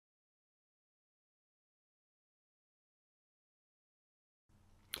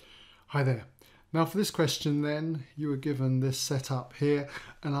Hi there. Now for this question then, you were given this setup here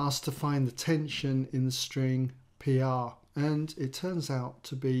and asked to find the tension in the string PR, and it turns out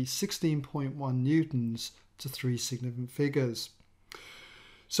to be 16.1 newtons to 3 significant figures.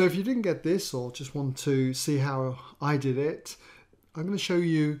 So if you didn't get this or just want to see how I did it, I'm going to show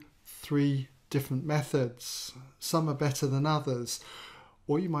you 3 different methods. Some are better than others,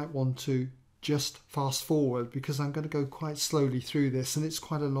 or you might want to just fast forward because I'm going to go quite slowly through this and it's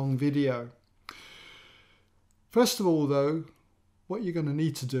quite a long video. First of all though, what you're going to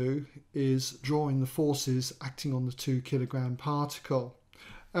need to do is draw in the forces acting on the 2 kilogram particle.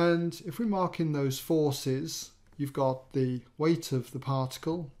 And if we mark in those forces, you've got the weight of the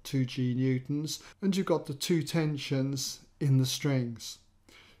particle, 2g newtons, and you've got the 2 tensions in the strings,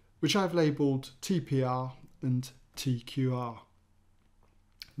 which I've labelled TPR and TQR.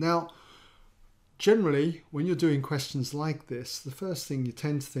 Now, generally, when you're doing questions like this, the first thing you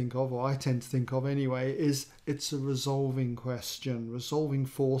tend to think of, or I tend to think of anyway, is it's a resolving question, resolving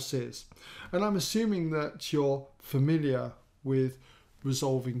forces. And I'm assuming that you're familiar with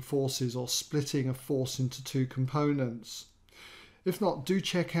resolving forces or splitting a force into 2 components. If not, do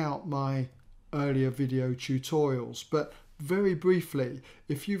check out my earlier video tutorials. But very briefly,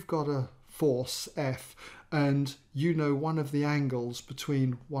 if you've got a force F and you know one of the angles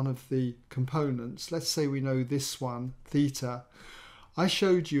between one of the components, let's say we know this one, theta, I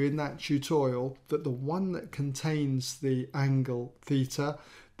showed you in that tutorial that the one that contains the angle theta,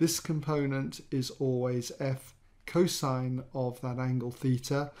 this component is always F cosine of that angle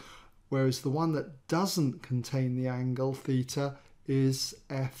theta, whereas the one that doesn't contain the angle theta is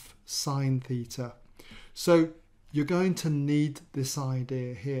F sine theta. So you're going to need this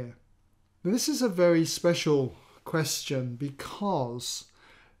idea here. Now this is a very special question because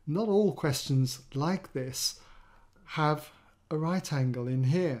not all questions like this have a right angle in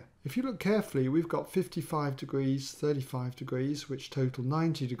here. If you look carefully, we've got 55 degrees, 35 degrees, which total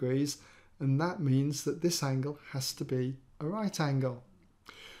 90 degrees, and that means that this angle has to be a right angle.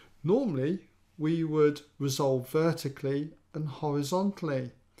 Normally, we would resolve vertically and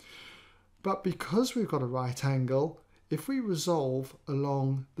horizontally, but because we've got a right angle, if we resolve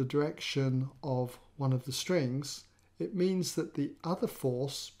along the direction of one of the strings, it means that the other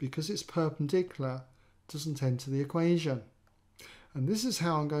force, because it's perpendicular, doesn't enter the equation. And this is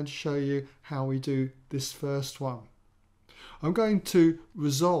how I'm going to show you how we do this first one. I'm going to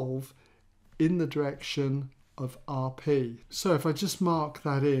resolve in the direction of RP. So if I just mark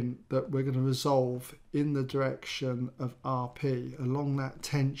that in, that we're going to resolve in the direction of RP along that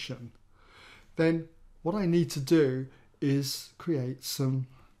tension, then what I need to do is create some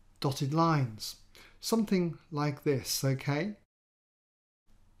dotted lines. Something like this, okay?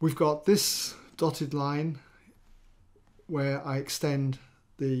 We've got this dotted line where I extend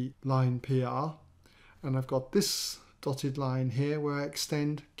the line PR, and I've got this dotted line here where I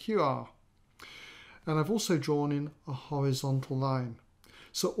extend QR. And I've also drawn in a horizontal line.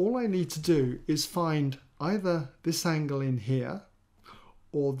 So all I need to do is find either this angle in here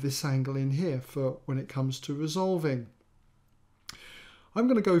or this angle in here for when it comes to resolving. I'm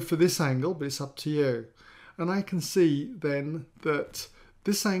going to go for this angle, but it's up to you. And I can see then that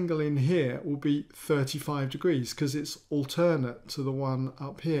this angle in here will be 35 degrees because it's alternate to the one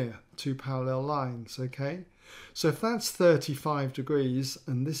up here, 2 parallel lines, okay? So if that's 35 degrees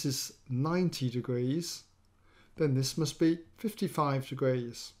and this is 90 degrees, then this must be 55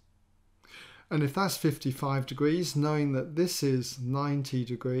 degrees. And if that's 55 degrees, knowing that this is 90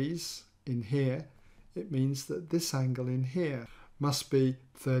 degrees in here, it means that this angle in here must be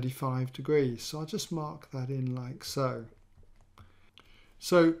 35 degrees. So I'll just mark that in like so.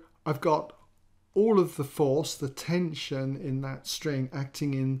 So I've got all of the force, the tension in that string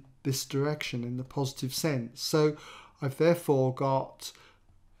acting in this direction, in the positive sense. So I've therefore got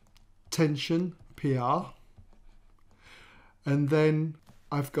tension PR, and then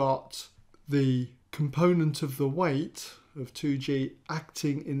I've got the component of the weight of 2g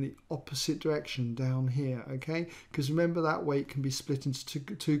acting in the opposite direction down here, okay? Because remember that weight can be split into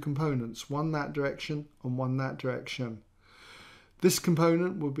two components, one that direction and one that direction. This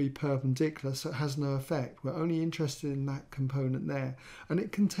component will be perpendicular, so it has no effect. We're only interested in that component there, and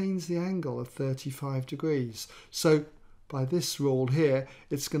it contains the angle of 35 degrees. So by this rule here,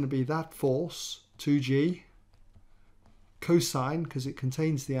 it's going to be that force, 2g, cosine, because it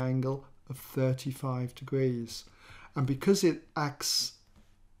contains the angle of 35 degrees. And because it acts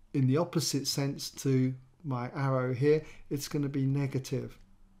in the opposite sense to my arrow here, it's going to be negative.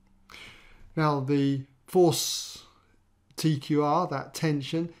 Now the force TQR, that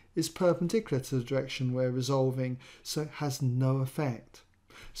tension, is perpendicular to the direction we're resolving, so it has no effect.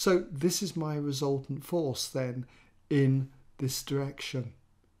 So this is my resultant force then in this direction.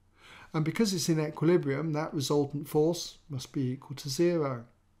 And because it's in equilibrium, that resultant force must be equal to 0.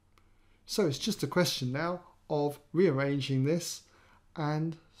 So it's just a question now of rearranging this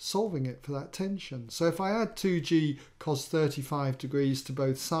and solving it for that tension. So if I add 2g cos 35 degrees to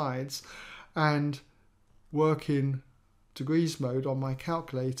both sides and work in degrees mode on my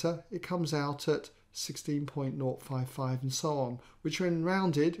calculator, it comes out at 16.055 and so on, which when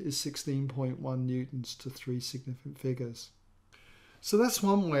rounded is 16.1 newtons to 3 significant figures. So that's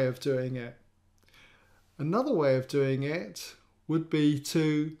one way of doing it. Another way of doing it would be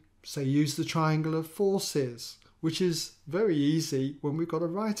to, say, use the triangle of forces, which is very easy when we've got a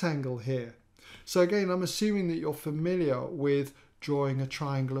right angle here. So again, I'm assuming that you're familiar with drawing a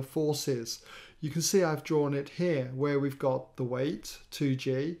triangle of forces. You can see I've drawn it here where we've got the weight,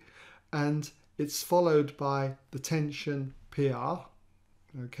 2g, and it's followed by the tension PR,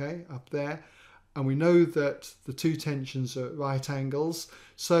 okay, up there. And we know that the two tensions are at right angles.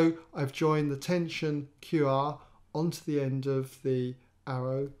 So I've joined the tension QR onto the end of the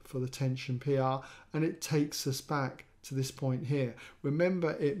arrow for the tension PR, and it takes us back to this point here.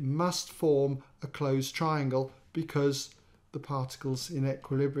 Remember, it must form a closed triangle because the particle's in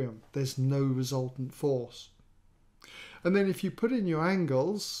equilibrium. There's no resultant force. And then if you put in your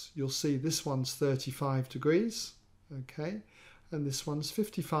angles, you'll see this one's 35 degrees, okay, and this one's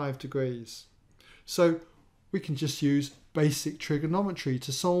 55 degrees. So we can just use basic trigonometry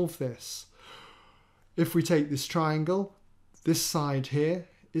to solve this. If we take this triangle, this side here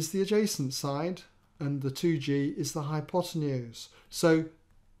is the adjacent side and the 2g is the hypotenuse. So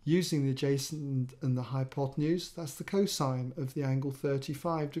using the adjacent and the hypotenuse, that's the cosine of the angle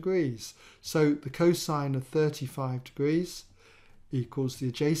 35 degrees. So the cosine of 35 degrees equals the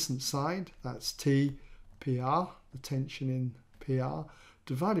adjacent side, that's T PR, the tension in PR,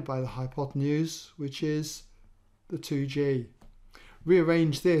 divided by the hypotenuse, which is the 2g.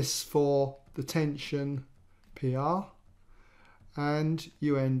 Rearrange this for the tension PR, and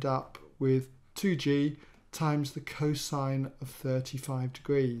you end up with 2g times the cosine of 35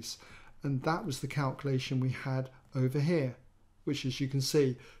 degrees. And that was the calculation we had over here, which, as you can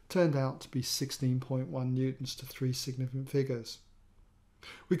see, turned out to be 16.1 newtons to 3 significant figures.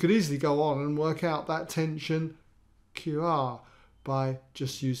 We could easily go on and work out that tension QR by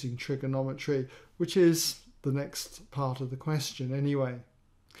just using trigonometry, which is the next part of the question anyway.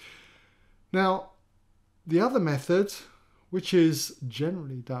 Now, the other method, which is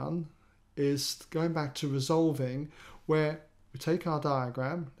generally done, is going back to resolving, where we take our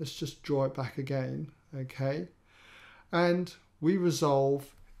diagram, let's just draw it back again, okay, and we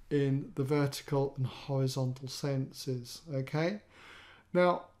resolve in the vertical and horizontal senses, okay.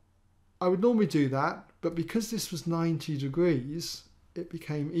 Now, I would normally do that, but because this was 90 degrees, it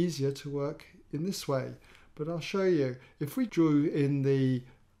became easier to work in this way. But I'll show you. If we drew in the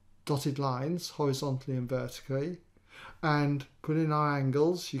dotted lines horizontally and vertically and put in our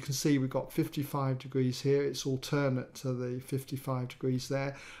angles, you can see we've got 55 degrees here. It's alternate to the 55 degrees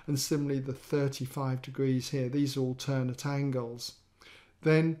there, and similarly the 35 degrees here. These are alternate angles.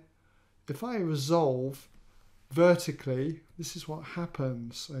 Then if I resolve vertically, this is what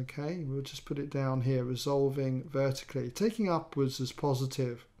happens, okay. We'll just put it down here, resolving vertically, taking upwards as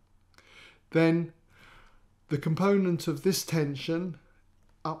positive. Then the component of this tension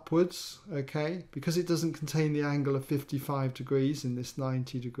upwards, okay, because it doesn't contain the angle of 55 degrees in this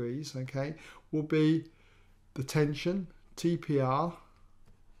 90 degrees, okay, will be the tension TPR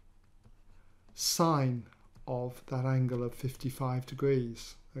sine of that angle of 55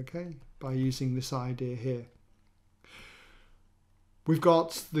 degrees, okay, by using this idea here. We've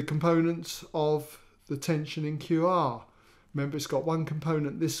got the component of the tension in QR. Remember, it's got one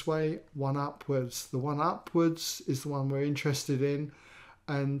component this way, one upwards. The one upwards is the one we're interested in,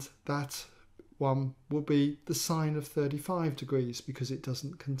 and that one will be the sine of 35 degrees because it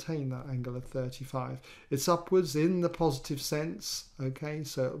doesn't contain that angle of 35. It's upwards in the positive sense, okay,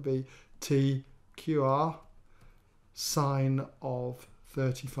 so it'll be TQR sine of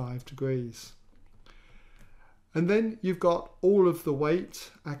 35 degrees. And then you've got all of the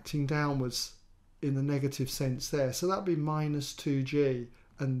weight acting downwards in the negative sense there. So that'll be minus 2g.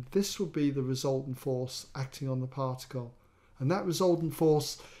 And this will be the resultant force acting on the particle. And that resultant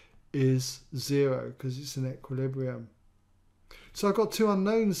force is 0 because it's in equilibrium. So I've got two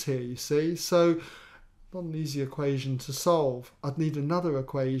unknowns here, you see. So not an easy equation to solve. I'd need another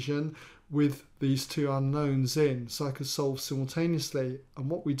equation with these two unknowns in so I could solve simultaneously. And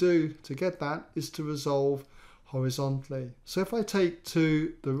what we do to get that is to resolve horizontally. So if I take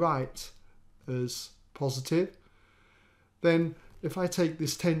to the right as positive, then if I take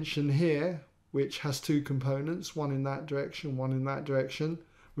this tension here, which has two components, one in that direction, one in that direction,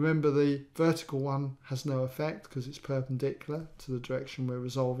 remember the vertical one has no effect because it's perpendicular to the direction we're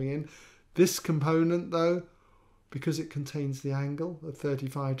resolving in. This component though, because it contains the angle of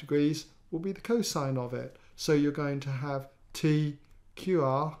 35 degrees, will be the cosine of it. So you're going to have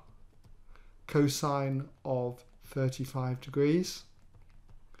TQR cosine of 35 degrees.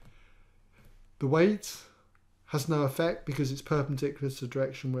 The weight has no effect because it's perpendicular to the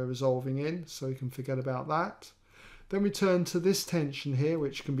direction we're resolving in, so you can forget about that. Then we turn to this tension here,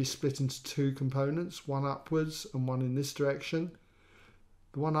 which can be split into two components, one upwards and one in this direction.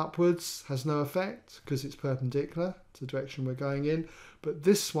 The one upwards has no effect because it's perpendicular to the direction we're going in, but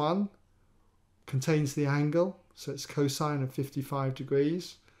this one contains the angle, so it's cosine of 55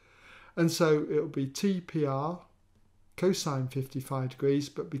 degrees. And so it will be TPR cosine 55 degrees,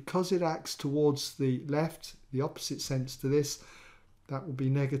 but because it acts towards the left, the opposite sense to this, that will be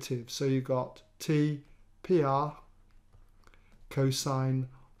negative. So you've got TPR cosine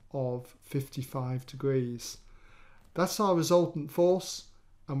of 55 degrees. That's our resultant force,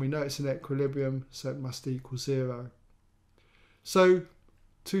 and we know it's in equilibrium, so it must equal 0. So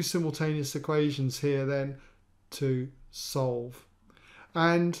two simultaneous equations here then to solve,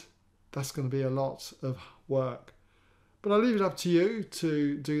 and that's going to be a lot of work. But I'll leave it up to you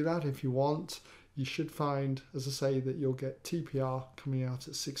to do that if you want. You should find, as I say, that you'll get TPR coming out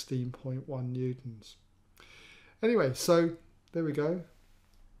at 16.1 newtons. Anyway, so there we go.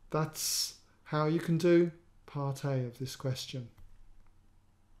 That's how you can do part A of this question.